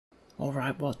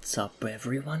Alright, what's up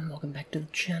everyone? Welcome back to the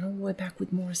channel. We're back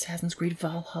with more Assassin's Creed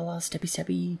Valhalla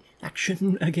steppy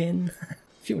action again.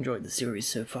 If you enjoyed the series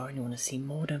so far and you want to see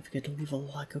more, don't forget to leave a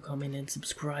like, a comment, and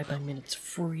subscribe. I mean, it's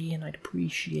free and I'd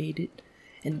appreciate it.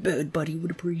 And Bird Buddy would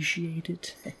appreciate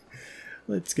it.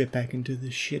 Let's get back into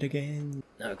this shit again.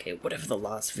 Okay, whatever the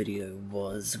last video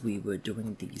was, we were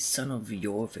doing the Son of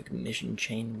Jorvik mission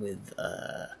chain with,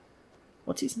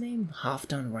 what's his name?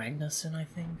 Halfdan Ragnarsson, I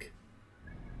think?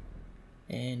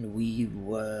 And we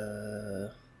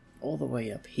were all the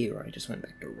way up here. I just went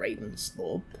back to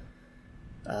Ravensthorpe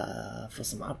for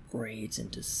some upgrades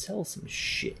and to sell some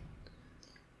shit.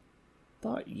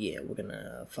 But yeah, we're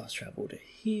gonna fast travel to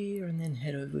here and then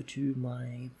head over to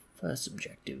my first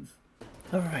objective.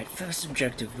 Alright, first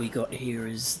objective we got here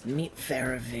is meet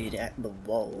Faravid at the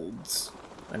Wolds.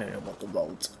 I don't know what the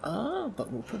Wolds are,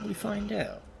 but we'll probably find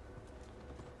out.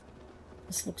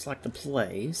 This looks like the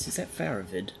place. Is that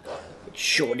Faravid? It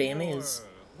sure damn is.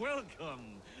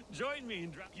 Welcome. Join me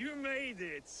in You made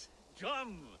it.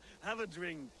 Come, have a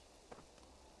drink.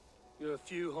 You're a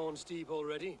few horns deep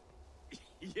already?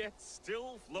 Yet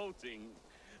still floating.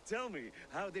 Tell me,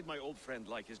 how did my old friend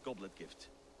like his goblet gift?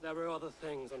 There were other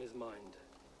things on his mind.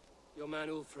 Your man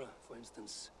Ulfra, for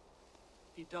instance.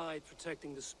 He died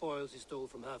protecting the spoils he stole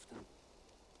from Halfdan.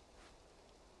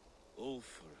 Ulfr.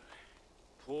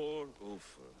 Poor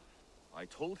Ulfr. I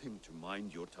told him to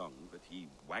mind your tongue, but he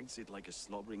wags it like a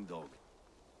slobbering dog.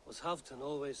 Was Halfdan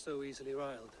always so easily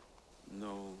riled?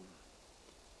 No.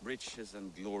 Riches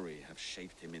and glory have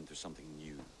shaped him into something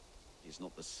new. He's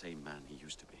not the same man he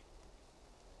used to be.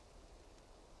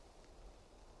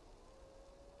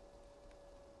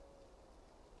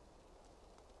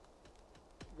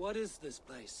 What is this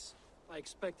place? I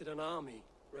expected an army,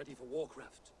 ready for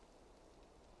Warcraft.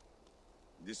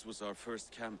 This was our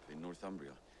first camp in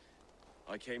Northumbria.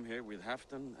 I came here with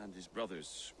Halfdan and his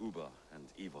brothers, Ubba and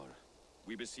Ivar.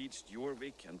 We besieged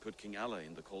Jorvik and put King Alla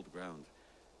in the cold ground.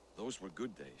 Those were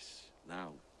good days,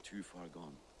 now too far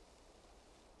gone.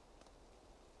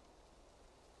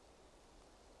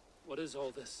 What is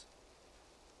all this?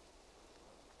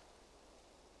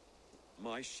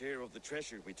 My share of the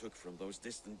treasure we took from those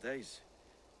distant days.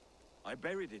 I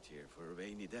buried it here for a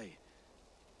rainy day.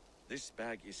 This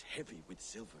bag is heavy with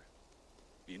silver.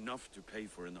 Enough to pay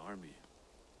for an army.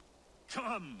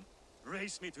 Come!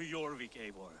 Race me to Jorvik,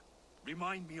 Eivor.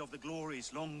 Remind me of the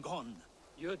glories long gone.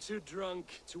 You're too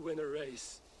drunk to win a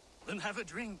race. Then have a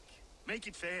drink. Make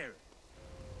it fair.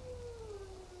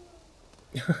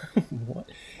 What?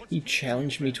 You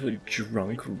challenged me to a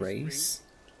drunk race?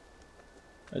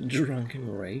 A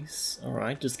drunken race?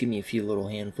 Alright, just give me a few little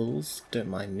handfuls. Don't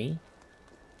mind me.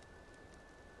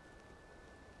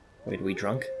 Wait, are we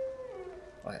drunk?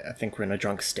 I think we're in a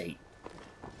drunk state.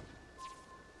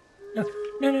 No.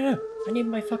 I need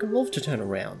my fucking wolf to turn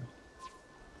around.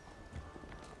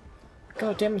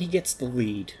 God damn it, he gets the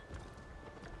lead.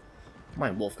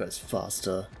 My wolf goes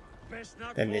faster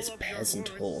than this peasant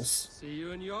horse. See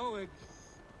you in Jorvik.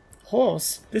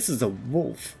 Horse? This is a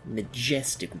wolf.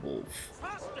 Majestic wolf.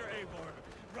 Faster,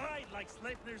 Eivor! Ride like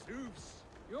Sleipnir's hooves!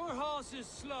 Your horse is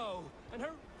slow, and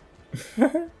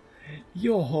her...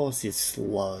 Your horse is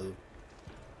slow.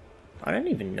 I don't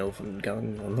even know if I'm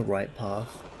going on the right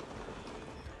path.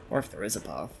 Or if there is a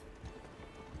path.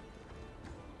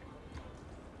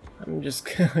 I'm just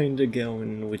kinda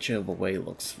going whichever way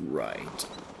looks right.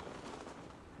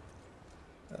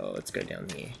 Oh, let's go down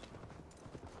here.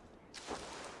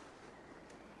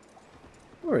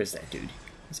 Where is that dude?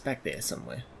 He's back there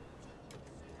somewhere.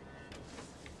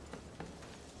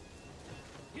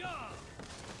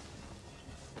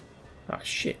 Oh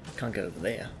shit, can't go over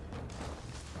there.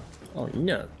 Oh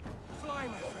no. Fly,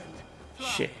 my friend. Fly.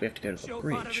 Shit, we have to go to the Show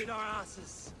bridge. Faravid our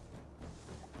asses.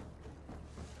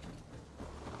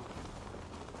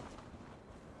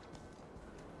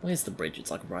 Where's the bridge?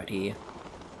 It's like right here.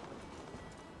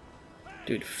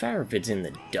 Dude, Faravid's in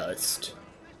the dust.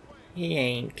 He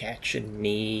ain't catching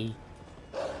me.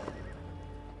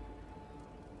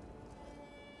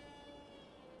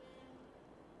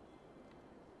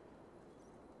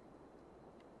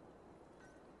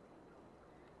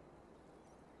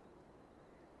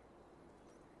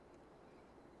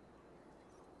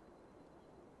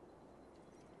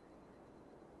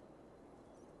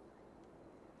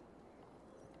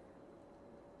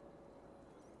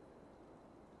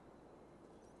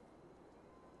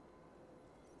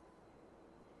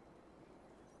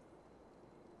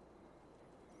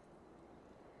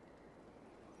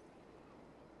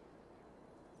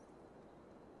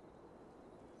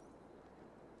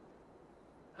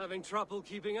 Having trouble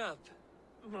keeping up?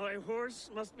 My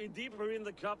horse must be deeper in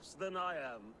the cups than I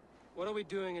am. What are we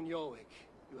doing in Jorvik?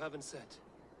 You haven't said.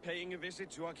 Paying a visit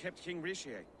to our kept King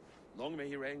Richier. Long may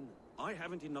he reign. I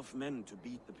haven't enough men to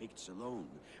beat the Picts alone,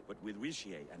 but with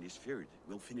Richier and his Fyrd,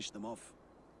 we'll finish them off.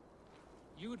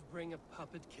 You would bring a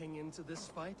puppet king into this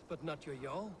fight, but not your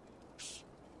Jarl? Shh.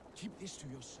 Keep this to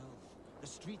yourself. The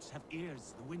streets have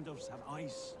ears, the windows have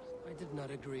eyes. I did not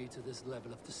agree to this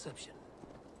level of deception.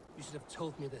 You should have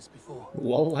told me this before.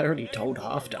 Well, I already told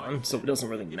Halfdan, so it doesn't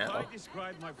really matter. If I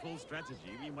described my full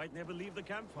strategy, we might never leave the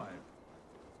campfire.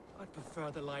 I'd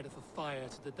prefer the light of a fire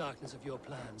to the darkness of your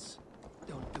plans.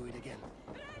 Don't do it again.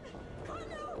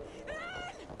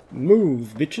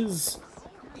 Move, bitches!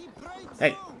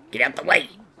 Hey, get out the way!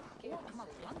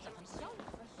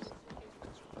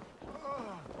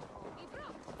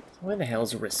 Where the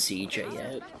hell's a Resieger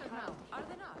yet?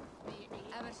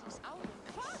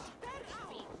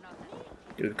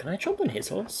 Dude, can I jump on his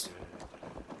horse?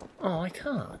 Oh, I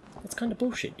can't. That's kind of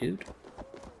bullshit, dude.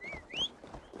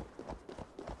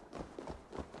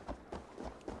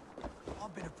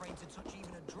 I've been afraid to touch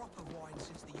even a drop of wine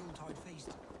since the Yuletide feast.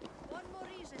 One more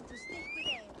reason to stick with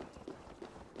ale.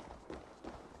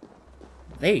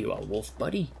 There you are, wolf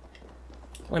buddy.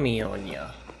 Let me on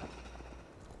ya.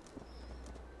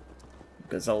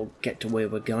 Because I'll get to where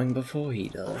we're going before he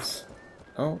does.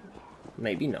 Oh,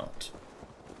 maybe not.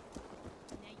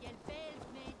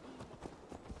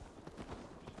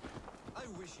 I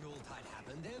wish Yuletide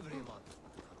happened every month.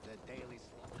 The daily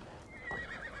slaughter.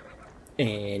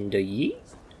 And ye?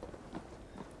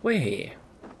 We're here.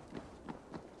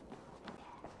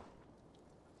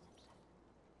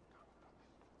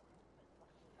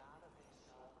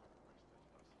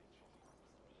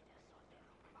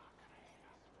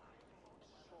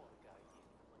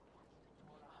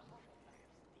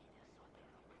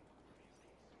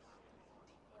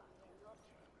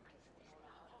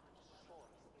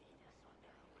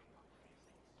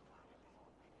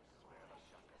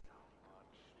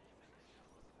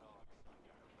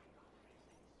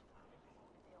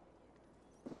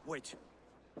 Wait.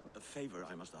 A favor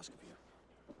I must ask of you.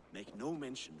 Make no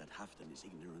mention that Halfdan is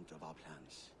ignorant of our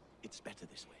plans. It's better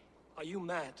this way. Are you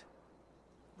mad?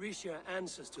 Richier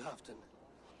answers to Halfdan.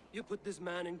 You put this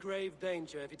man in grave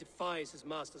danger if he defies his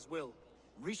master's will.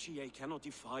 Richier cannot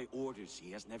defy orders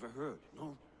he has never heard.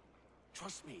 No.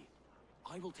 Trust me.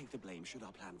 I will take the blame should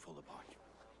our plan fall apart.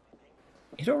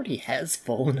 It already has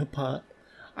fallen apart.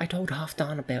 I told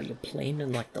Halfdan about your plan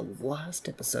in like the last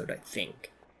episode, I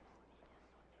think.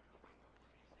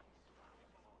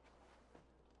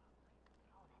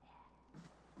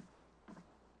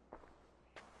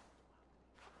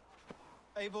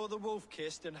 Eivor the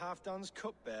Wolf-Kissed and Halfdan's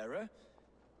cupbearer?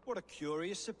 What a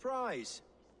curious surprise.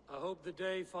 I hope the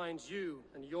day finds you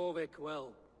and Jorvik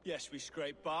well. Yes, we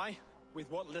scrape by,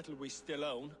 with what little we still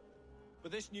own.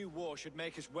 But this new war should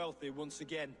make us wealthy once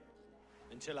again.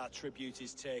 Until our tribute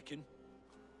is taken.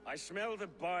 I smell the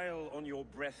bile on your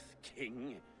breath,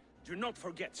 King. Do not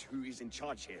forget who is in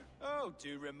charge here. Oh,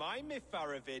 do remind me,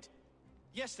 Faravid.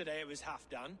 Yesterday it was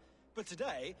Halfdan, but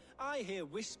today I hear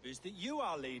whispers that you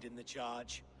are leading the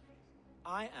charge.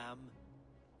 I am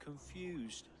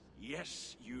confused.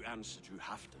 Yes, you answer to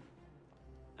Halfdan.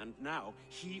 And now,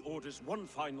 he orders one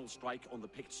final strike on the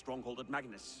Pict stronghold at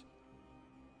Magnus.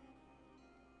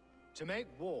 To make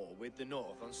war with the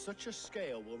North on such a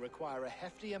scale will require a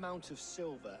hefty amount of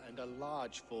silver and a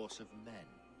large force of men.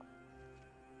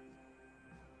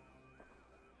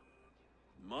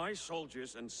 My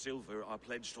soldiers and silver are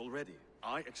pledged already.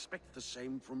 I expect the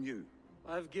same from you.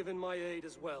 I've given my aid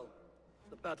as well.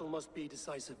 The battle must be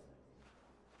decisive.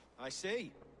 I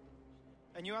see.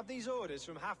 And you have these orders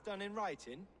from Halfdan in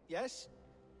writing, yes?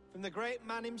 From the great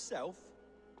man himself?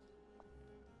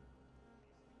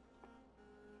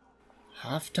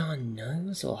 Halfdan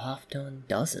knows or Halfdan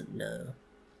doesn't know?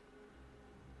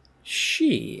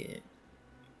 Shit.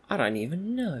 I don't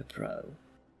even know, bro.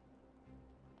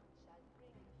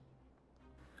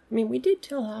 I mean, we did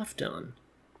tell Halfdan.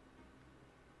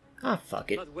 Ah,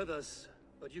 fuck it. Not with us,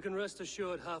 but you can rest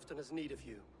assured Halfdan has need of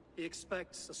you. He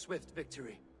expects a swift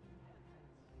victory.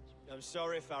 I'm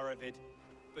sorry, Faravid,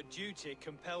 but duty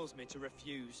compels me to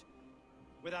refuse.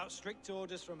 Without strict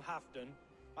orders from Halfdan,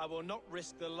 I will not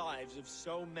risk the lives of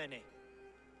so many.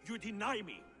 You deny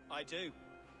me! I do.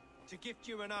 To gift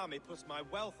you an army puts my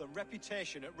wealth and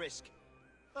reputation at risk.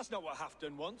 That's not what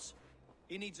Halfdan wants.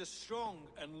 He needs a strong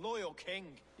and loyal king.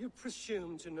 You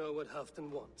presume to know what Halfdan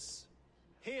wants.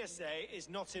 Hearsay is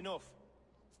not enough.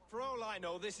 For all I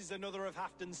know, this is another of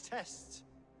Halfdan's tests.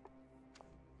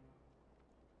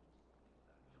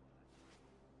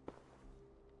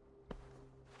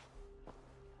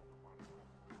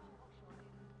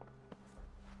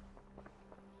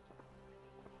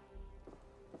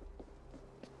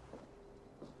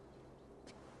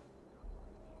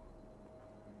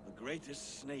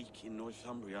 greatest snake in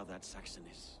Northumbria that Saxon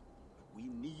is. We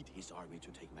need his army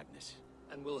to take Magnus.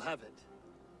 And we'll have it,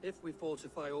 if we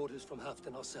falsify orders from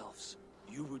Halfdan ourselves.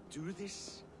 You would do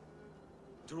this?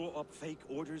 Draw up fake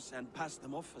orders and pass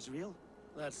them off as real?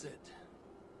 That's it.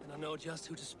 And I know just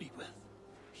who to speak with.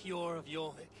 Hjor of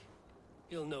Jorvik.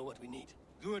 He'll know what we need.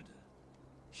 Good.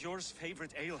 Hjor's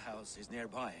favorite alehouse is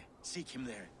nearby. Seek him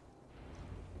there.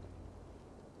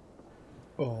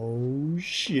 Oh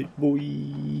shit,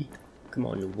 boy. Come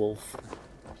on, you wolf.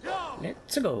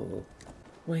 Let's go.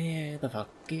 Where the fuck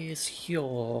is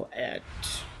Hjor at?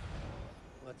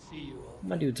 What see you all?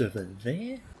 My dude's over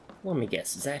there? Let me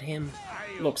guess, is that him?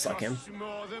 Looks like him.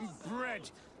 More than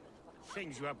bread.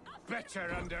 Things were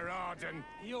better under Arden.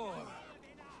 Hjor.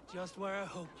 Just where I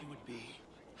hoped you would be.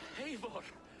 Eivor!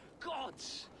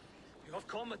 Gods! You have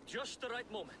come at just the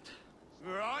right moment.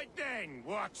 Right then,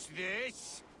 what's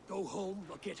this? Go home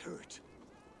or get hurt.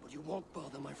 But you won't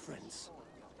bother my friends.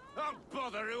 I'll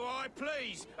bother who I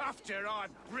please after I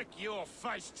brick your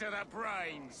face to the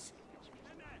brains.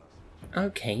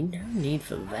 Okay, no need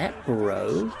for that,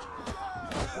 bro.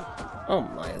 Oh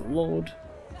my lord.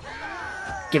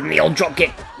 Give me the old drop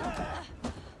kick.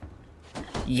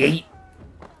 Yeet.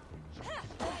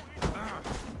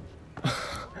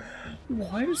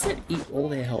 Why does that eat all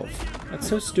their health? That's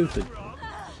so stupid.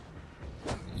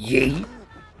 Yeet.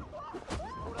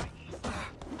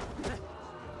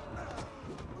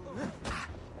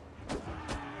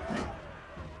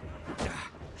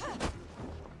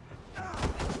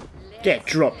 Get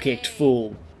drop kicked,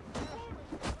 fool.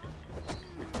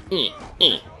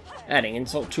 Adding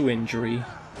insult to injury.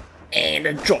 And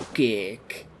a drop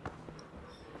kick.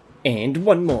 And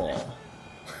one more.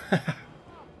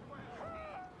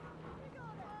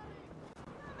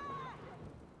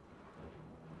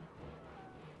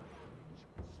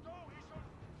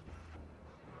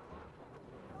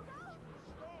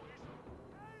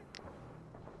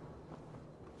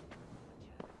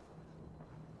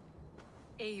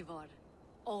 Eivor,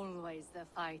 always the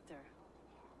fighter.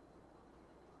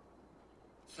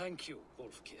 Thank you,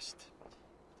 Wolf-Kissed.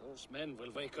 Those men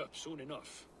will wake up soon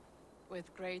enough.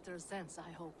 With greater sense,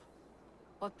 I hope.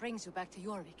 What brings you back to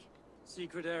Jorvik?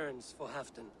 Secret errands for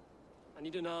Halfdan. I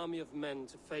need an army of men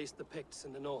to face the Picts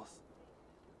in the north.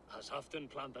 Has Halfdan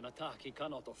planned an attack he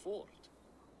cannot afford?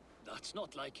 That's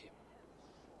not like him.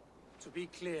 To be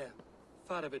clear,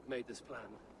 Faravit made this plan,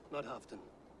 not Halfdan.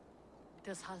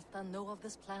 Does Halfdan know of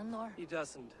this plan, or? He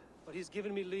doesn't, but he's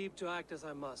given me leave to act as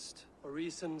I must, for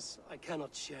reasons I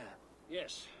cannot share.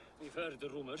 Yes, we've heard the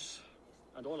rumors,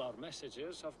 and all our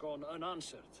messages have gone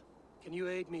unanswered. Can you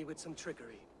aid me with some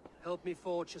trickery? Help me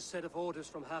forge a set of orders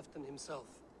from Halfdan himself,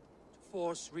 to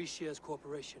force Rishia's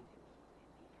corporation.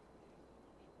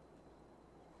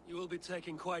 You will be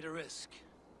taking quite a risk.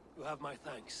 You have my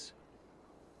thanks.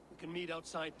 We can meet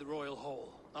outside the Royal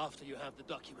Hall, after you have the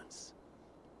documents.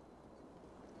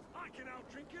 I can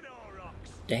outdrink it all,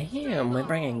 rocks. Damn, we're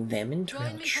bringing them into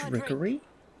our trickery?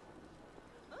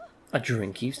 A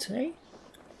drink, you say?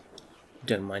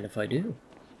 Don't mind if I do.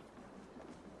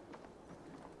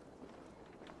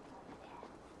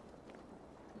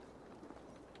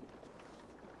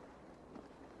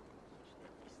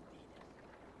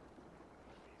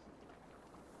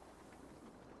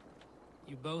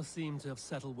 You both seem to have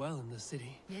settled well in the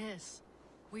city. Yes,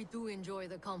 we do enjoy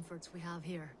the comforts we have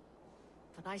here.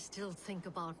 But I still think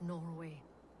about Norway.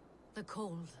 The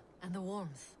cold and the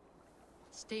warmth.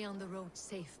 Stay on the road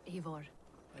safe, Eivor.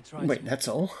 I try Wait, to. that's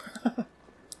all?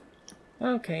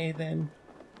 Okay, then.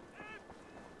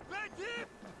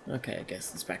 Okay, I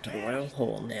guess it's back to the Royal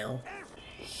Hall now.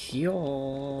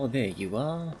 Here, there you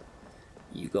are.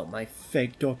 You got my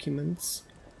fake documents.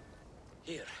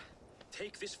 Here,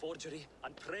 take this forgery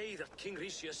and pray that King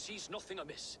Rishia sees nothing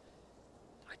amiss.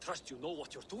 I trust you know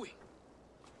what you're doing.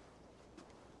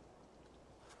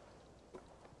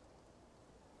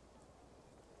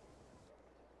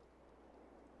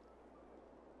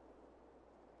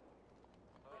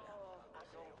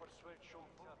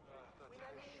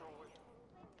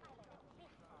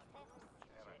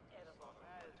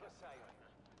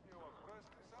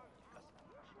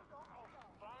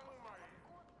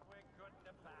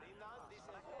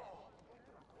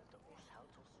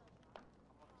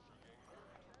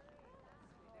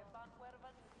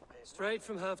 Straight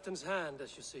from Halfdan's hand,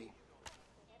 as you see.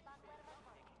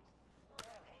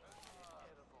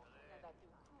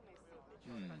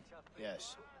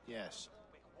 Yes, yes.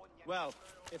 Well,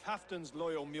 if Halfdan's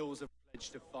loyal mules are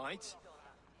pledged to fight,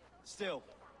 still,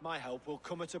 my help will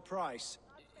come at a price.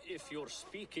 If you're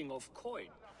speaking of coin,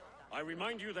 I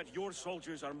remind you that your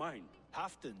soldiers are mine.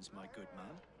 Halfdan's my good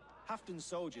man. Halfton's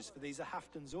soldiers for these are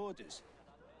Halfton's orders,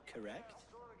 correct?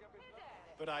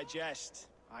 But I jest.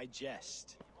 I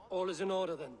jest. All is in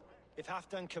order then. If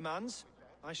Halfdan commands,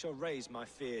 I shall raise my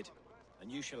feared,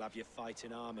 and you shall have your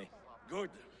fighting army. Good.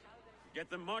 Get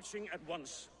them marching at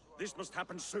once. This must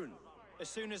happen soon. As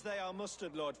soon as they are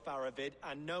mustered, Lord Faravid,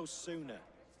 and no sooner.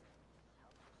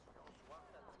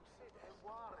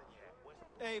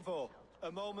 Eivor,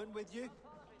 a moment with you?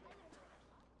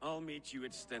 I'll meet you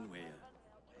at Stenway.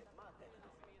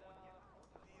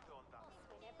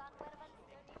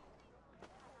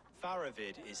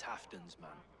 Faravid is Halfdan's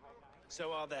man.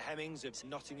 So are the Hemmings of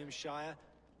Nottinghamshire,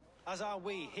 as are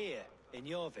we here in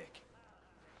Jorvik.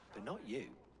 But not you.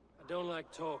 I don't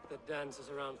like talk that dances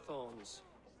around thorns.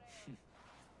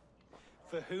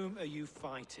 For whom are you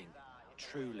fighting,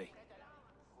 truly?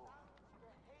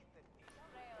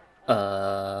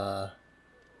 We'll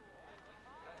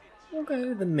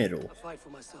go the middle. I fight for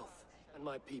myself and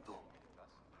my people.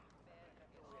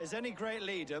 As any great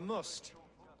leader must.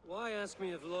 Why ask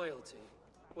me of loyalty?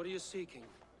 What are you seeking?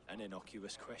 An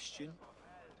innocuous question.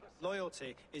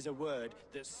 Loyalty is a word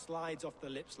that slides off the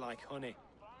lips like honey.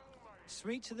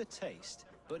 Sweet to the taste,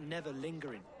 but never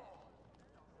lingering.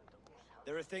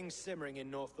 There are things simmering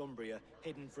in Northumbria,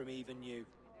 hidden from even you.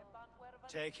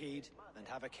 Take heed and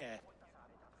have a care.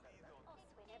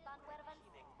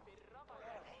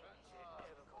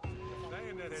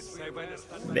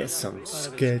 There's some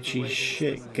sketchy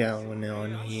shit going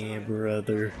on here,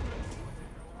 brother.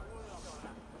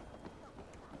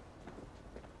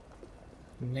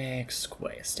 Next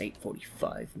quest,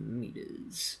 845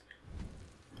 meters.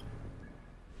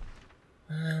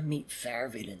 Meet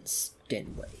Faravid and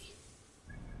Stenway.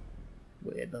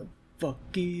 Where the fuck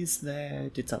is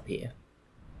that? It's up here.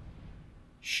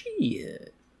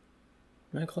 Shit.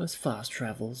 No close fast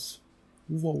travels.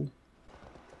 Whoa.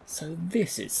 So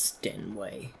this is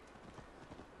Stenway.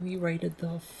 We raided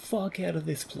the fuck out of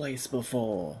this place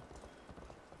before.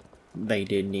 They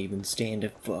didn't even stand a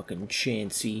fucking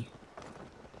chancey.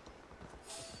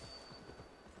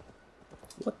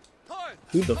 What?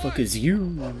 Who the fuck is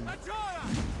you?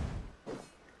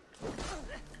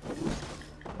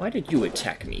 Why did you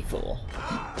attack me for?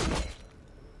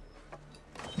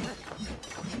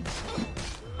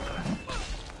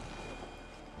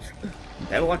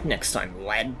 Better luck next time,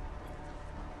 lad.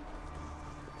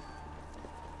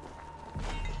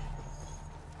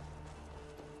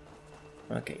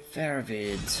 Okay,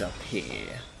 Faravid's up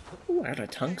here. Ooh, I got a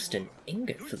tungsten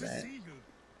ingot for that.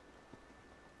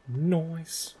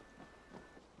 Nice.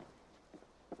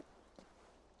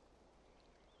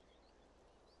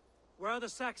 Where are the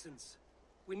Saxons?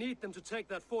 We need them to take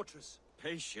that fortress.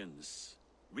 Patience.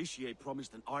 Richier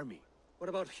promised an army. What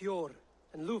about Hjor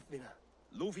and Lufvina?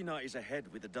 Luvina is ahead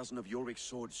with a dozen of Jorvik's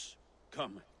swords.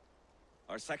 Come.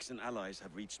 Our Saxon allies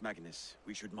have reached Magnus.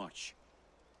 We should march.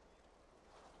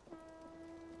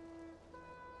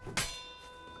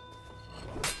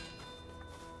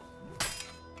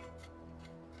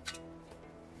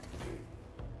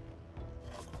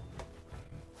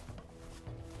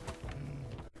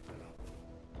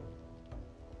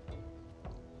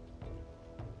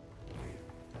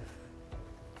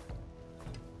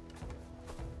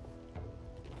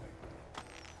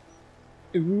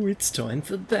 Ooh, it's time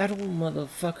for battle,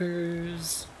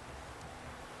 motherfuckers!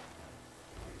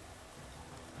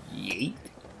 Yeet.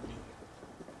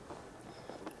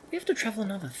 We have to travel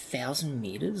another 1,000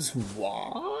 meters?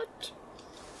 What?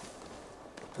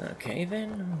 Okay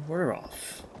then, we're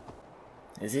off.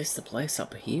 Is this the place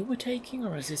up here we're taking,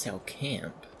 or is this our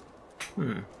camp?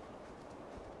 Let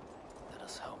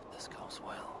us hope this goes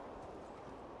well.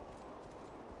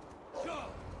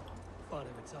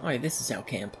 Oh, this is our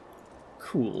camp.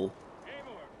 Cool.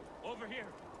 Eivor, over here.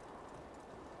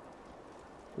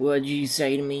 What'd you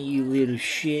say to me, you little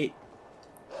shit?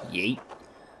 Yeet.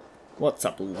 What's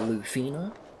up,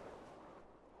 Lufina?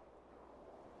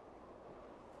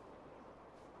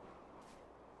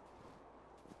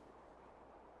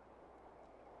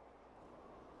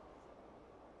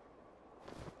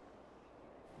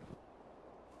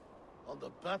 On the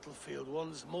battlefield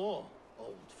once more,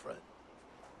 old friend.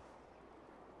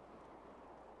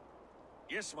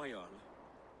 Yes, my Jarl.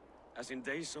 As in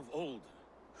days of old.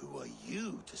 Who are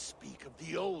you to speak of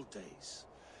the old days?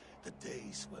 The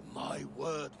days when my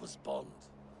word was bond.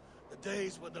 The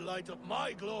days when the light of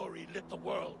my glory lit the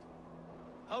world.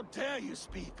 How dare you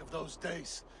speak of those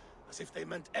days, as if they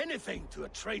meant anything to a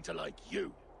traitor like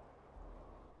you?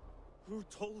 Who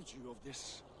told you of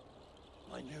this?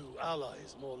 My new ally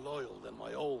is more loyal than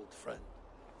my old friend.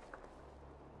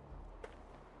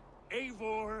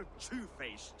 Eivor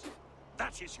Two-Faced.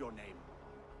 That is your name.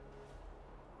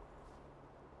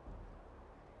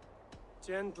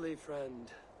 Gently, friend.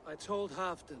 I told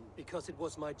Halfdan because it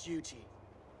was my duty.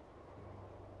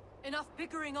 Enough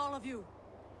bickering, all of you.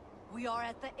 We are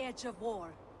at the edge of war.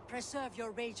 Preserve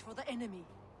your rage for the enemy.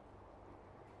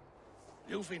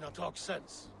 Ljufina talks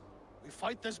sense. We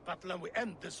fight this battle and we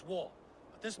end this war.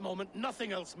 At this moment,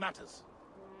 nothing else matters.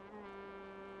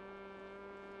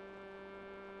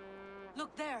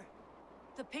 Look there.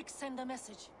 The Pict send a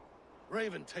message.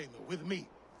 Raven Tamer, with me.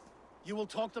 You will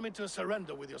talk them into a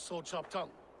surrender with your sword-sharp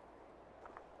tongue.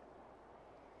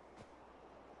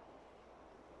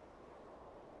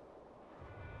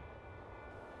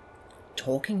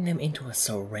 Talking them into a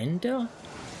surrender?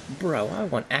 Bro, I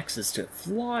want access to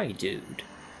fly, dude.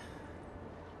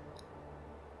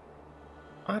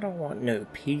 I don't want no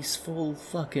peaceful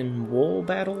fucking war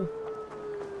battle.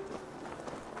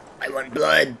 I want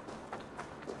blood.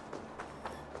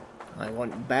 I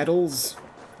want battles.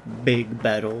 Big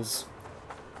battles.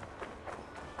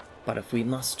 But if we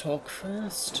must talk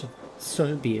first,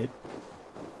 so be it.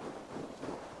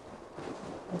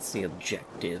 What's the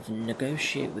objective?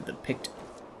 Negotiate with the Pict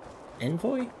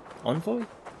envoy? Envoy?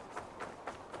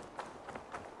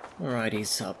 Alright,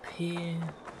 he's up here.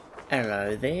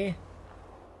 Hello there.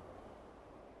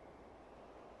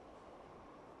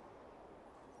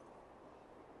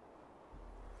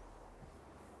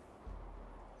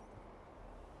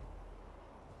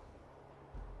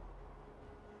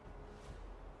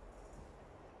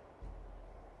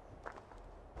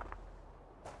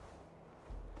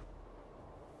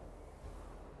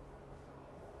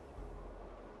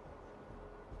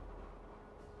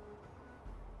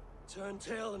 Turn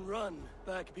tail and run,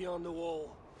 back beyond the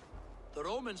wall. The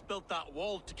Romans built that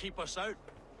wall to keep us out.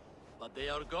 But they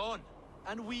are gone,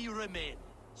 and we remain.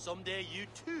 Someday you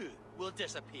too will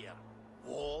disappear.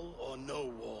 Wall or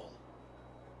no wall,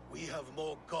 we have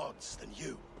more gods than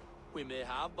you. We may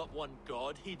have but one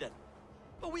god, Hedon.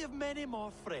 But we have many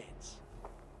more friends.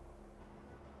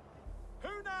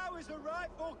 Who now is the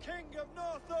rightful king of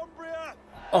Northumbria?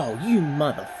 Oh, you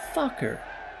motherfucker!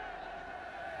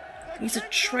 He's a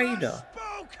traitor.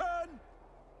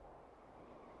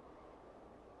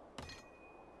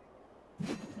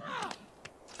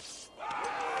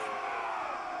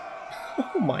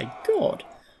 Oh my god.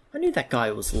 I knew that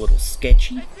guy was a little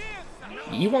sketchy.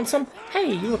 You want some?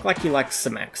 Hey, you look like you like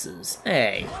some axes.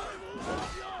 Hey.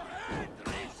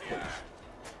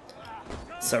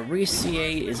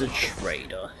 Sarisier is a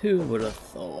traitor. Who would have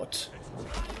thought?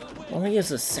 Well, he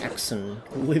is a Saxon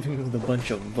living with a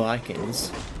bunch of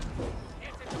Vikings.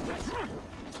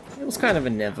 It was kind of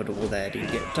inevitable that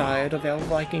he'd get tired of our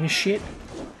Viking shit.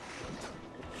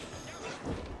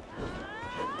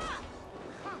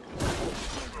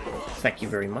 Thank you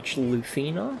very much,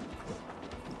 Ljufina.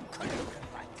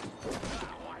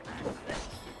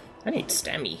 I need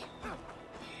stammy.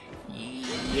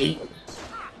 Yeet.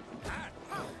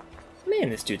 Man,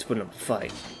 this dude's putting up a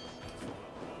fight.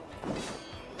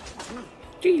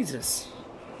 Jesus.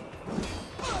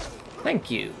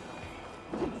 Thank you.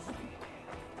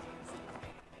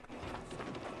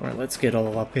 Alright, let's get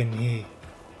all up in here.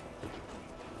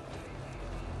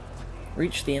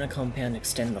 Reach the inner compound,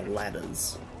 extend the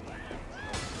ladders.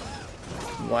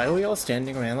 Why are we all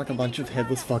standing around like a bunch of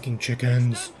headless fucking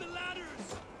chickens?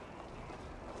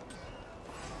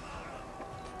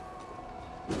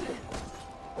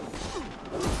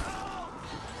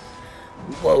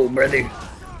 Whoa, brother.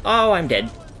 Oh, I'm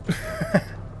dead.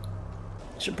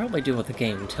 Should probably do what the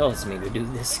game tells me to do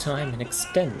this time and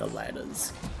extend the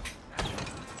ladders.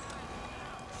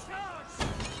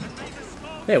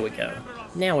 There we go.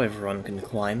 Now everyone can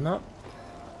climb up.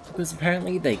 Because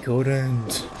apparently they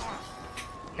couldn't.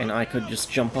 And I could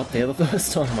just jump up there the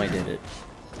first time I did it.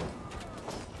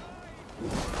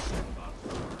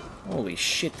 Holy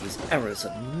shit, these arrows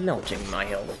are melting my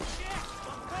health.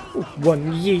 Ooh,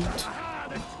 one yeet.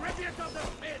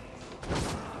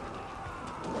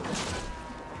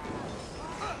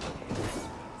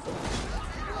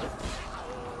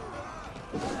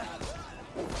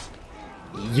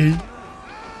 Yeet.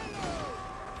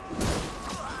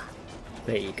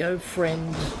 There you go,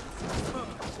 friend.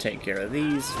 Take care of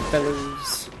these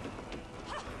fellows.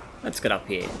 Let's get up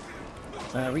here.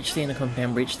 Reach the inner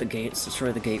compound, breach the gates,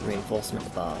 destroy the gate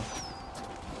reinforcement bar.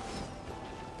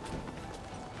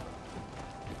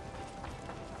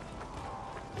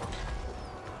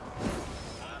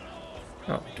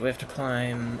 Oh, do we have to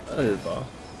climb over?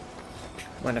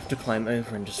 Might have to climb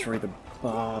over and destroy the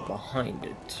bar behind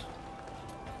it.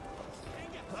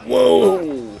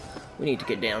 Whoa! We need to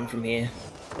get down from here.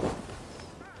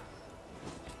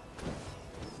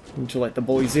 Need to let the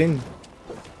boys in.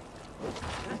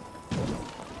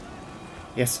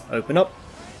 Yes, open up.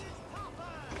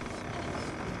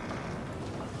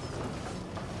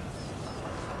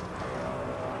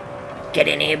 Get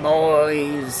in here,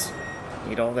 boys!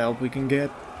 Need all the help we can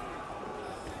get.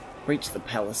 Reach the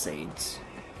palisades.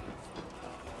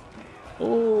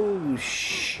 Oh,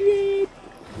 shit!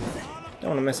 Don't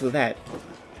want to mess with that.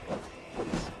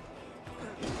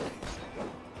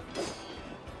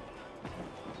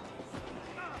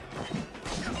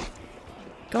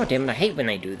 God damn it, I hate when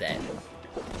they do that.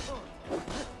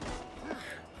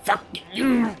 Fuck you!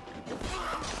 You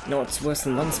know what's worse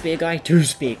than one spear guy? Two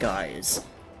spear guys.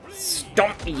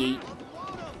 Stomp me!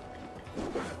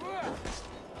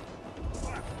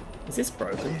 Is this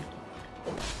broken?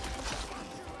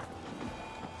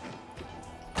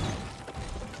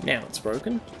 Now it's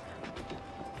broken.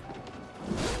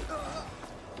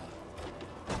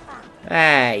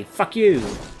 Hey, fuck you!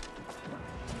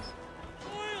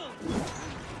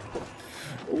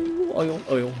 Ooh, oil,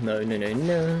 oil. No, no, no,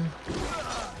 no.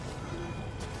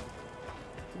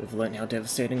 We've learned how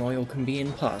devastating oil can be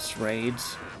in past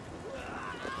raids.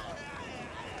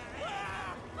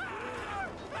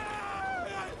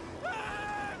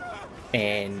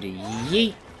 And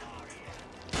yeet!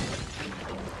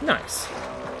 Nice.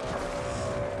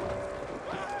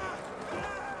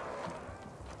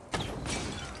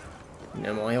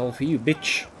 No more oil for you,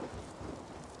 bitch.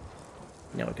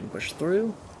 Now we can push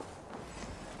through.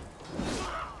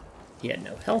 He had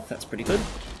no health, that's pretty good.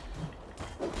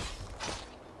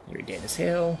 You're dead as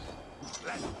hell.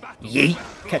 Yeet!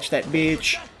 Catch that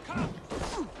bitch!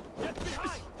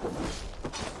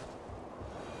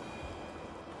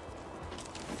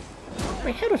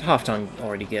 Wait, how did Halftime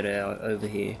already get out over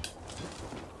here?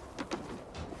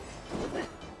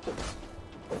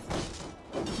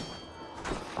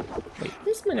 Wait,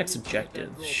 where's my next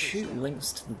objective? Shoot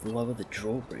links to lower the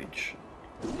drawbridge.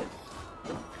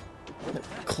 No,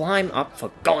 climb up for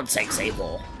God's sake,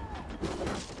 Sabor!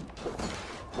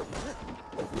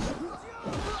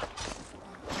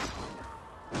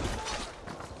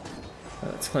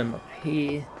 Let's climb up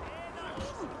here.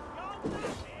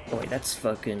 Oh wait, that's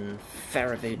fucking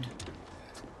Faravid.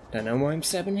 Don't know what I'm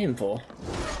stabbing him for.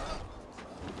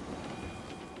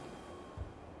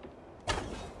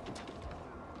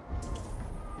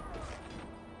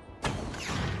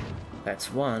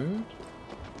 That's one.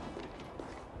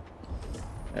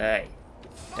 Hey,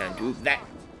 don't do that.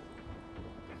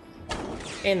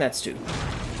 And that's two.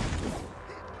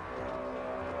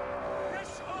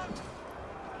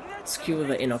 Secure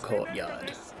the inner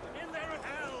courtyard.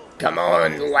 Come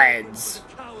on, lads!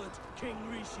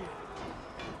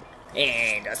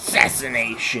 And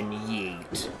assassination,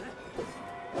 yeet!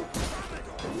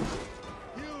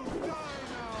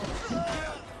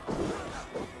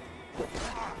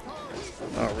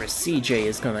 Oh, CJ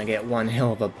is gonna get one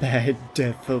hell of a bad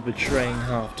death for betraying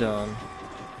Halfdan.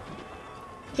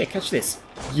 Here, catch this.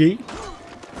 Yeet!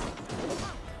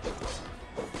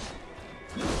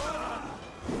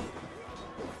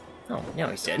 Oh, now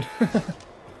he's dead.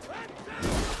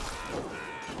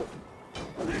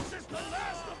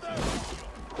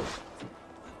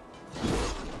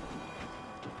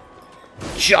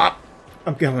 Chop!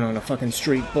 I'm going on a fucking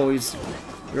street, boys.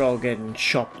 You're all getting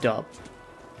chopped up.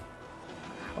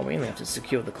 Oh, we only have to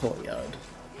secure the courtyard.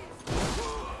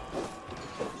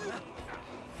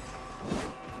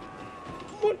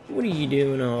 What are you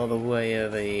doing all the way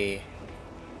over here?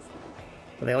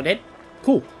 Are they all dead?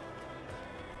 Cool.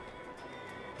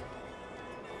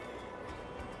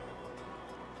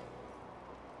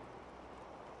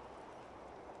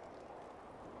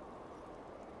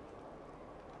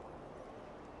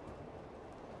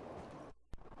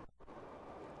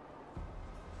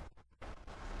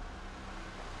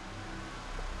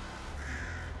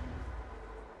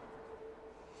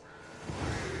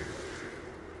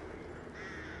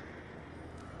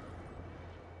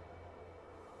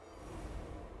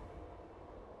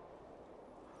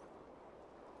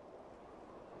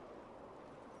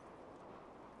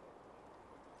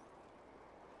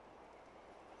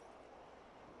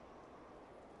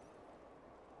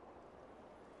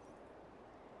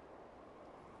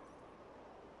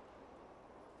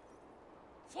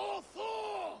 For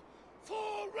Thor!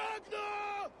 For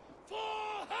Ragnar! For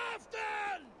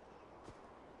Halfdan!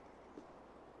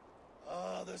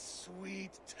 Ah, the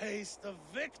sweet taste of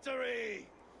victory!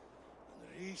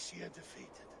 And Rishia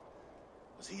defeated.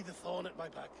 Was he the thorn at my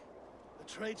back? The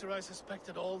traitor I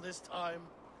suspected all this time?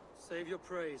 Save your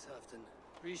praise, Halfdan.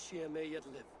 Rishia may yet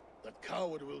live. That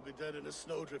coward will be dead in a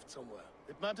snowdrift somewhere.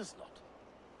 It matters not.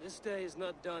 This day is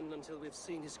not done until we've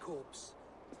seen his corpse.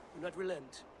 Do not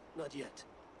relent. Not yet.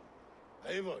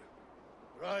 Eivor,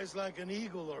 rise like an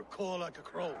eagle or caw like a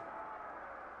crow.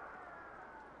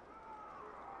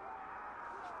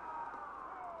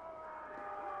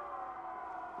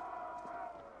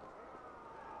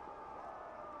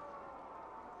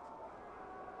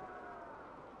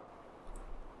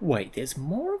 Wait, there's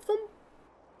more of them?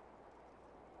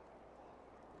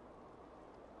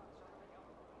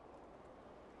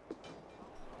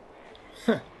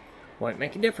 Huh. Won't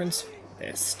make a difference.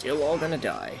 They're still all gonna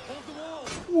die.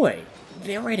 Wait,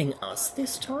 they're raiding us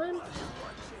this time?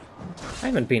 I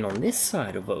haven't been on this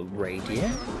side of a raid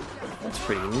yet. That's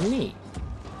pretty neat.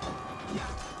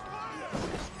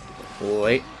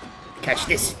 Wait, catch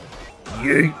this!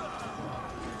 You!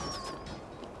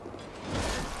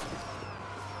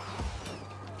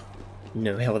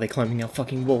 No, how are they climbing our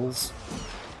fucking walls?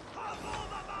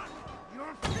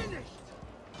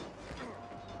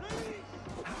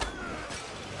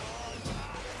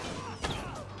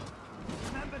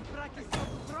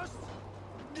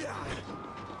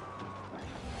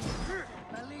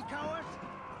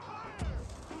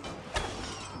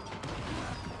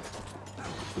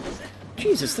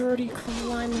 Jesus, they're already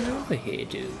climbing over here,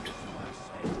 dude.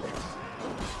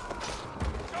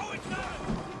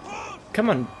 Come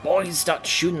on, boys, start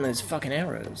shooting those fucking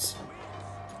arrows.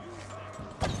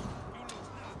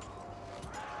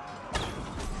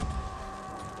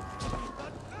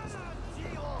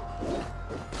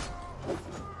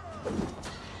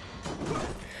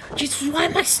 Jesus, why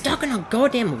am I stuck on a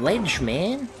goddamn ledge,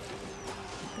 man?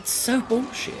 It's so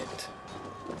bullshit.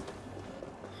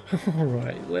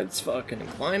 Alright, let's fucking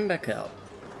climb back up.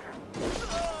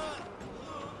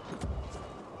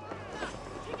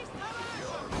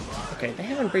 Okay, they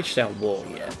haven't breached our wall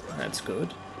yet. That's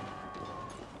good.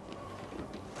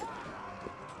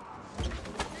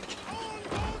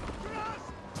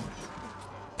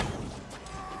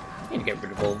 Need to get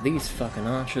rid of all these fucking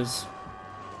archers.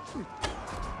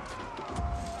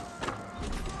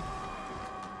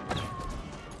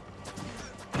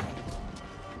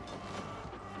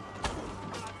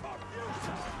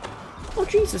 Oh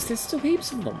Jesus, there's still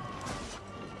heaps of them.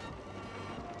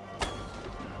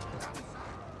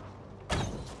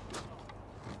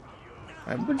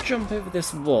 I would jump over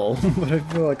this wall, but I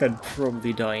feel like I'd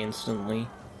probably die instantly.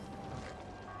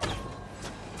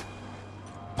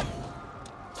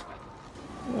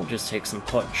 We'll just take some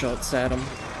pot shots at them.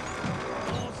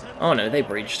 Oh no, they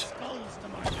breached.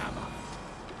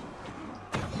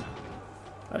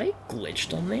 Are they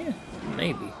glitched on there?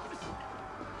 Maybe.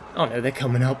 Oh no, they're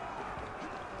coming up.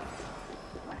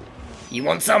 You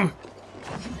want some?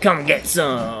 Come get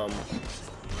some!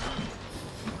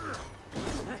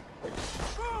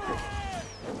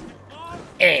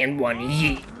 And one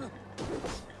yeet!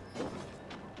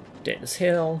 Dead as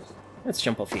hell. Let's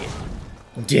jump off here.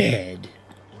 Dead!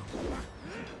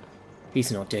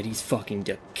 He's not dead, he's fucking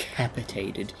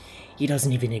decapitated. He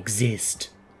doesn't even exist.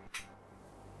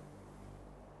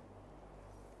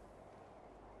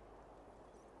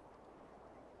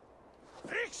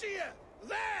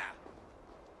 There!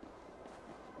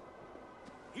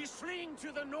 He's fleeing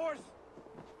to the north.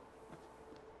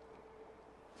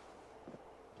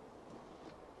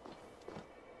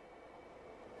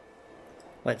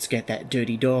 Let's get that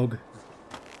dirty dog.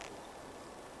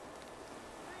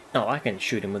 Oh, I can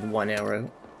shoot him with one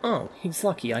arrow. Oh, he's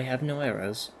lucky I have no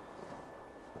arrows.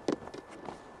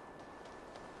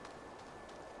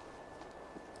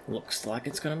 Looks like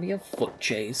it's gonna be a foot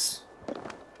chase.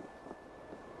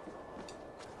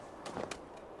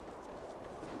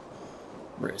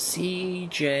 Where's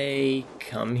CJ?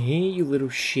 Come here, you little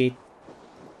shit.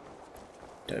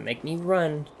 Don't make me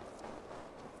run.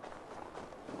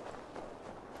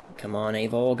 Come on,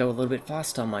 Eivor, go a little bit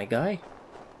faster, my guy.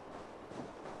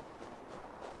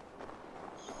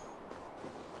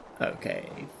 Okay,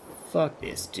 fuck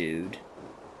this dude.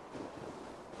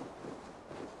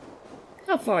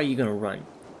 How far are you gonna run?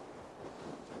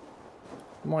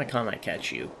 Why can't I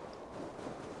catch you?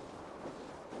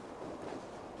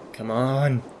 Come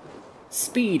on!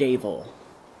 Speed, Eivor!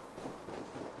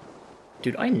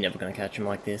 Dude, I'm never gonna catch him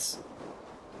like this.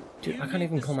 Dude, I can't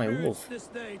even call my wolf. This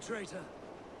day, traitor.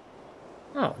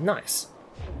 Oh, nice.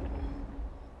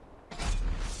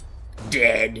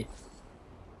 Dead!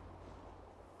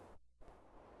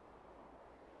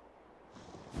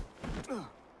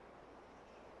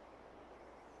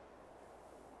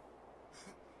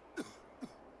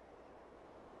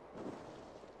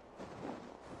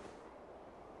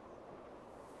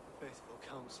 Faithful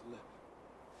counselor,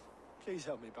 please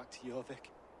help me back to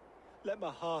Jorvik. Let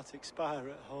my heart expire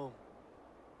at home.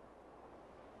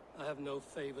 I have no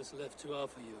favors left to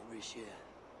offer you, Rishir.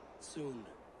 Soon,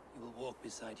 you will walk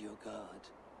beside your guard.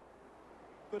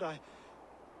 But I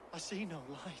see no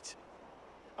light.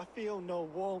 I feel no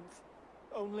warmth.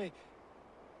 Only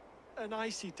an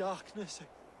icy darkness,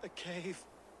 a cave.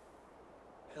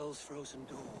 Hell's frozen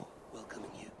door welcoming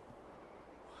you.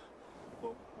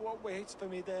 What waits for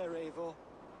me there, Eivor?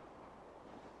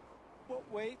 what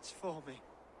waits for me?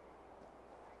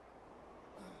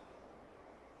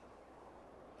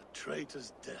 A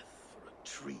traitor's death for a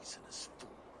treasonous fool.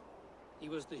 He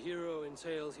was the hero in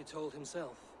tales he told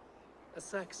himself. A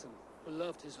Saxon who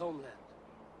loved his homeland.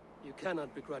 You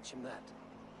cannot begrudge him that.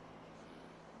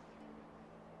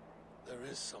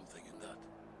 There is something in that.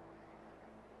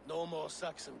 No more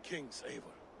Saxon kings,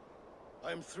 Eivor.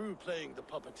 I am through playing the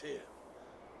puppeteer.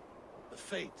 The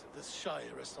fate of this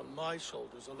shire rests on my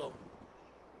shoulders alone.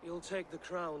 You'll take the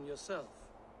crown yourself,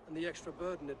 and the extra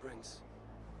burden it brings.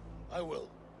 I will.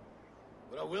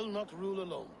 But I will not rule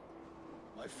alone.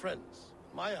 My friends,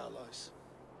 my allies,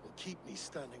 will keep me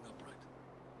standing upright.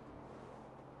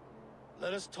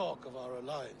 Let us talk of our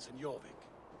alliance in Jorvik.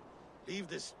 Leave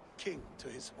this king to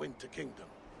his winter kingdom.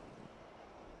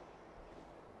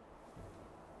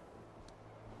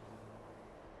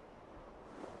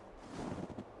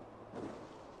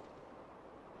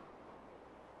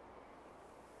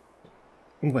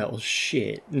 Well,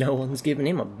 shit. No one's giving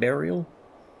him a burial.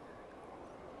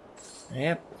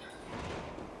 Yep.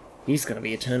 He's gonna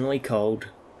be eternally cold.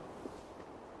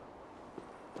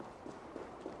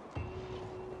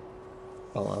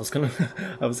 Oh, I was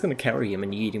gonna carry him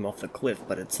and yeet him off the cliff,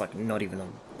 but it's like not even a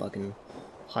fucking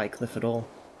high cliff at all.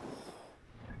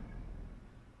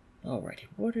 Alrighty,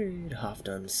 what did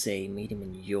Halfdan say? Meet him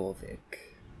in Jorvik.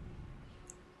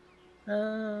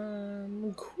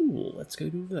 Cool, let's go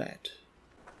do that.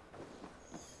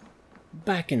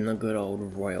 Back in the good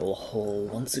old royal hall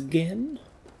once again.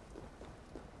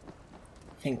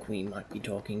 I think we might be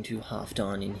talking to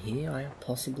Halfdan in here,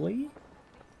 possibly.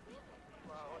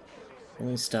 Let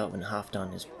me start when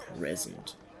Halfdan is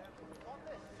present.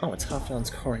 Oh, it's Halfdan's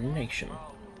coronation.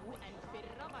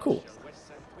 Cool.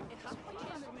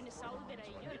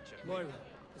 Moira,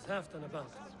 is Halfdan about?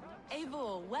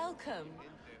 Eivor, welcome.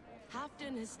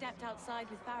 Halfdan has stepped outside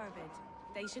with Faravid.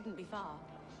 They shouldn't be far.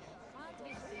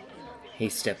 He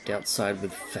stepped outside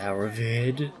with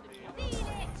Faravid.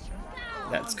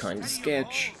 That's kinda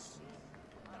sketch.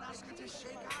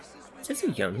 Is this a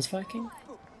Jomsviking?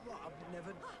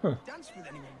 Huh.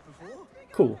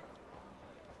 Cool.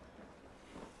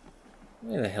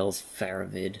 Where the hell's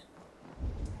Faravid?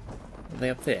 Are they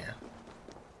up there?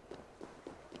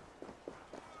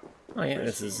 Oh yeah,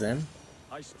 this is them.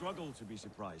 I struggle to be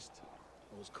surprised.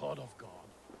 I was caught off guard,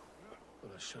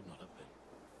 but I should not have been.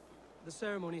 The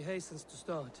ceremony hastens to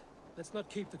start. Let's not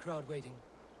keep the crowd waiting.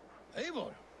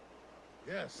 Eivor!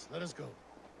 Yes, let us go.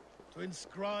 To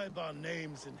inscribe our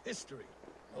names in history.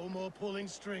 No more pulling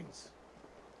strings.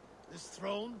 This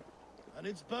throne and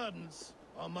its burdens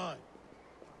are mine.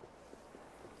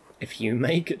 If you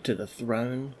make it to the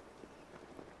throne,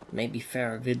 maybe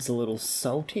Faravid's a little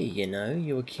salty, you know?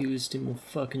 You accused him of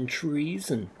fucking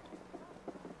treason.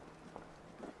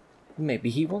 Maybe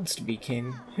he wants to be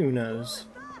king. Who knows?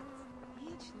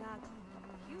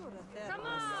 Come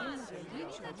on!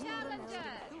 He's the challenger!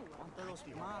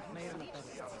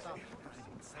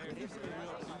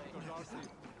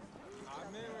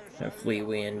 Hopefully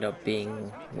we end up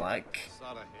being, like,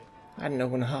 I don't know,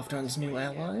 one of Halfdan's new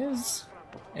allies?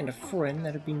 And a friend,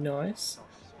 that'd be nice.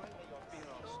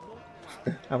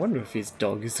 I wonder if his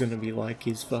dog is gonna be like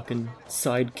his fucking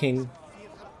side king.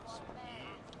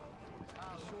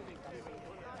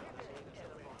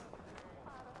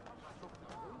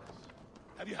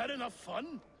 Have you had enough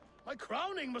fun? My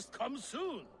crowning must come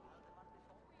soon.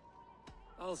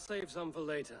 I'll save some for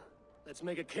later. Let's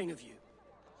make a king of you.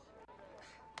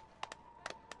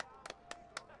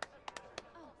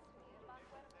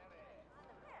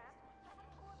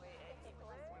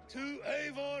 To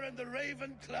Eivor and the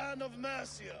Raven clan of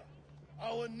Mercia,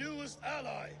 our newest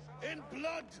ally in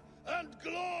blood and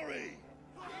glory.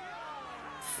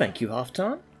 Thank you,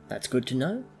 Halfdan. That's good to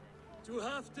know. To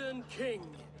Halfdan King,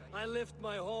 I lift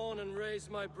my horn and raise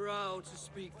my brow to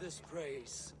speak this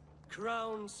praise.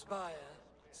 Crown spire,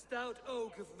 stout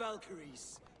oak of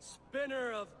Valkyries,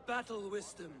 spinner of battle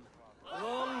wisdom.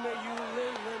 Long may you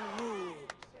live and rule.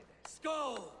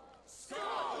 Skull!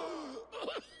 Skull!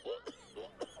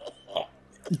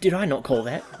 Did I not call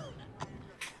that?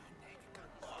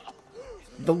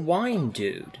 The wine,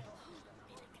 dude.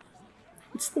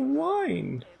 It's the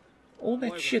wine. All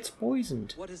that shit's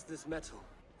poisoned. What is this metal?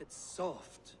 It's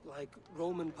soft, like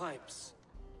Roman pipes.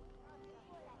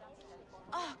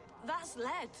 Ah, that's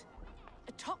lead.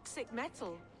 A toxic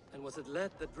metal. And was it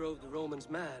lead that drove the Romans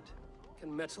mad?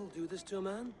 Can metal do this to a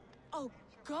man? Oh,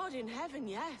 God in heaven,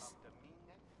 yes.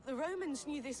 The Romans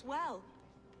knew this well.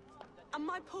 And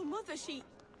my poor mother, she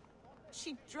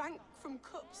drank from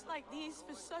cups like these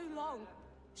for so long.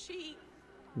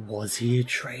 Was he a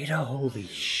traitor? Holy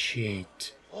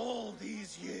shit. All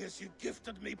these years you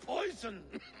gifted me poison.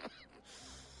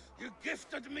 You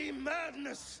gifted me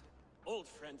madness. Old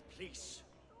friend, please.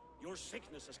 Your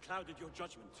sickness has clouded your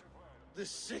judgment. This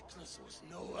sickness was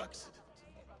no accident.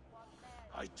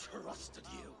 I trusted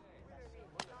you.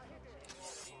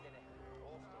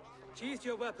 Sheath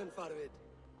your weapon, Farvid.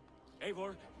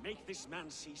 Eivor, make this man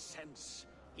see sense.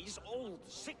 He's old,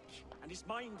 sick, and his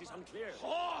mind is unclear.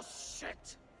 Horse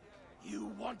shit!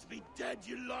 You want me dead,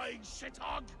 you lying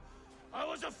shithog? I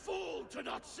was a fool to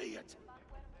not see it.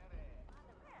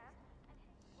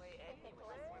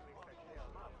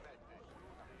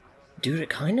 Dude, it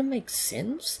kind of makes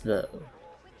sense, though.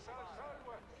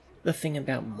 The thing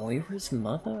about Moira's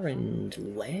mother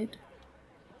and lead.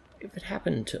 If it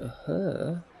happened to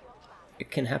her,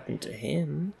 it can happen to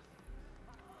him.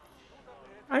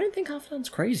 I don't think Halfdan's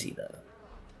crazy, though.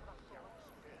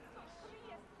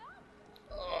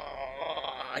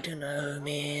 Oh, I don't know,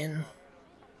 man.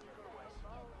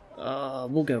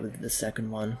 We'll go with the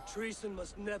second one. Treason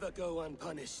must never go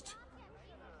unpunished.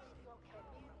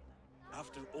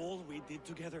 After all we did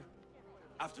together?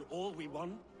 After all we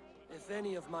won? If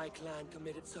any of my clan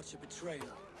committed such a betrayal,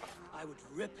 I would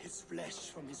rip his flesh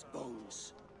from his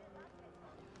bones.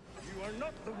 You are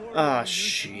not the warrior. Ah,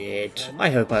 shit. I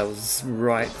hope I was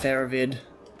right, Faravid.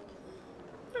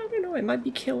 I don't know, I might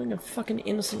be killing a fucking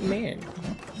innocent man.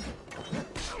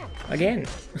 Again.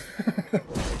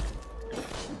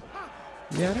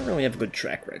 Yeah, I don't really have a good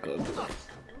track record.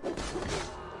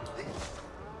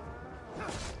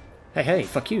 Hey,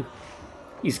 fuck you.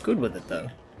 He's good with it, though.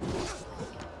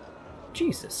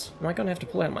 Jesus, am I gonna have to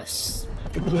pull out my...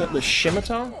 the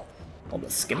scimitar? Or the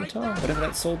scimitar? Whatever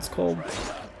that sword's called.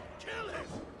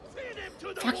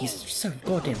 Fuck, he's so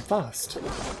goddamn fast.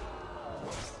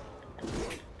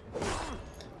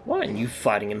 Why aren't you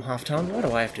fighting him, Halfdan? Why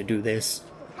do I have to do this?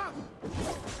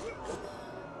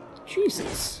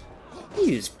 Jesus.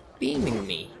 He is beaming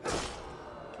me.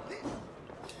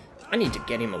 I need to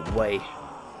get him away.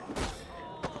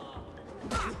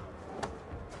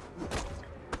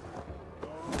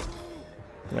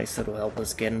 At least that'll help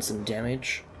us get him some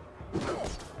damage. Look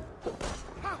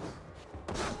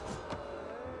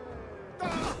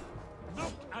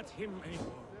at him,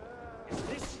 Eivor. Is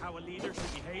this how a leader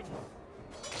should behave?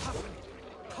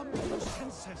 Come to your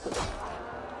senses.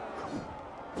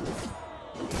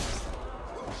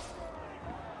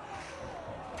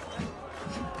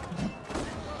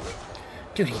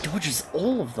 Dude, he dodges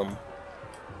all of them.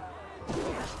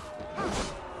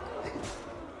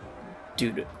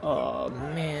 Dude, oh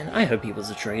man, I hope he was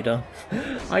a traitor.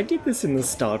 I did this in the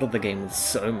start of the game with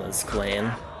Soma's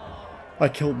clan. I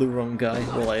killed the wrong guy,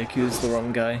 well, I accused the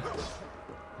wrong guy.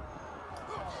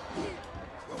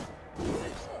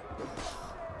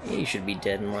 He should be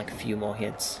dead in like a few more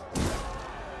hits.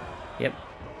 Yep.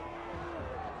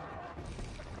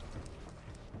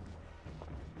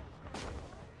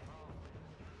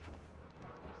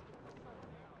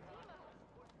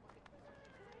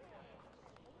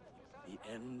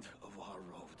 The end of our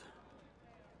road.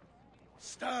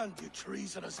 Stand, you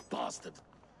treasonous bastard!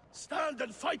 Stand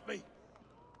and fight me!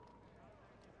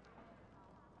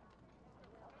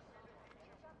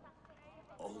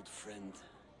 Old friend,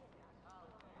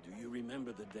 do you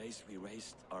remember the days we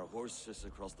raced our horses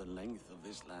across the length of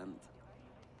this land?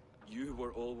 You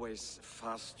were always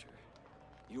faster.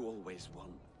 You always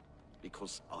won.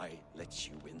 Because I let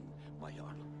you win, my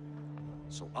Jarl.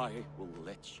 So I will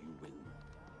let you win.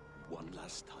 One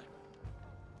last time.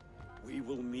 We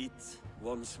will meet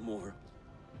once more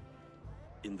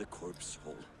in the corpse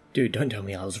hole. Dude, don't tell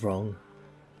me I was wrong.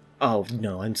 Oh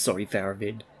no, I'm sorry,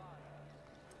 Faravid.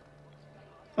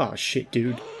 Oh shit,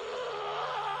 dude.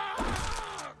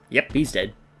 Yep, he's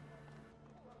dead.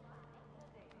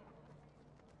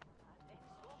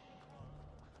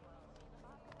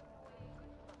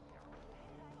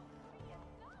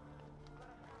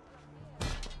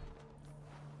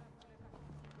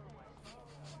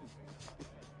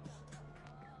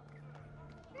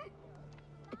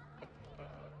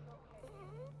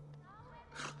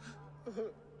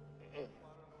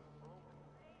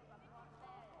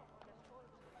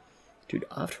 Dude,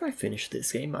 after I finish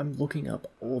this game, I'm looking up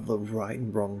all the right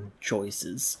and wrong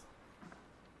choices.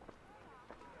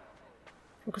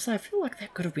 Because I feel like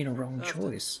that could have been a wrong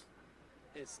choice.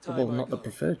 Well, not the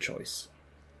preferred choice.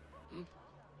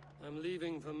 I'm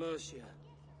leaving for Mercia,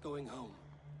 going home.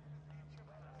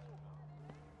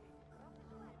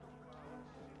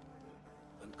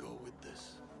 And go with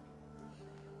this.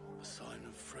 A sign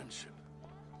of friendship.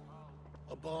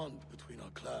 A bond between our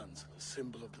clans, a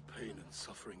symbol of the pain and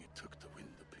suffering it took to win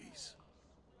the peace.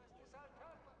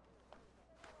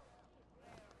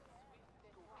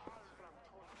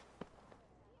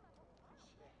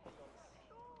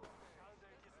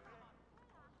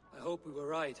 hope we were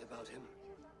right about him.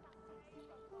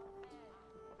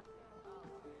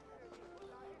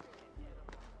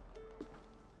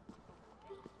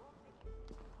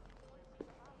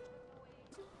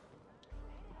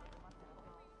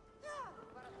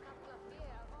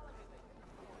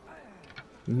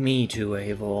 Me too,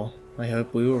 Eivor. I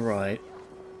hope we were right.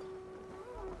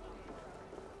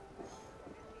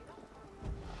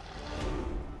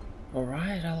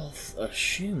 Alright, I'll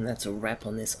assume that's a wrap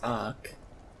on this arc.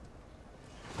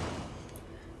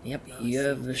 Yep, you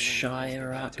have the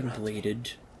Shire arc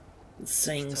completed. The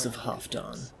Sayings of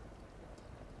Halfdan.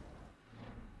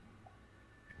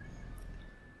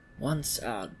 Once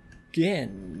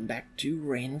again, back to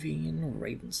Ranvi and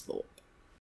Ravensthorpe.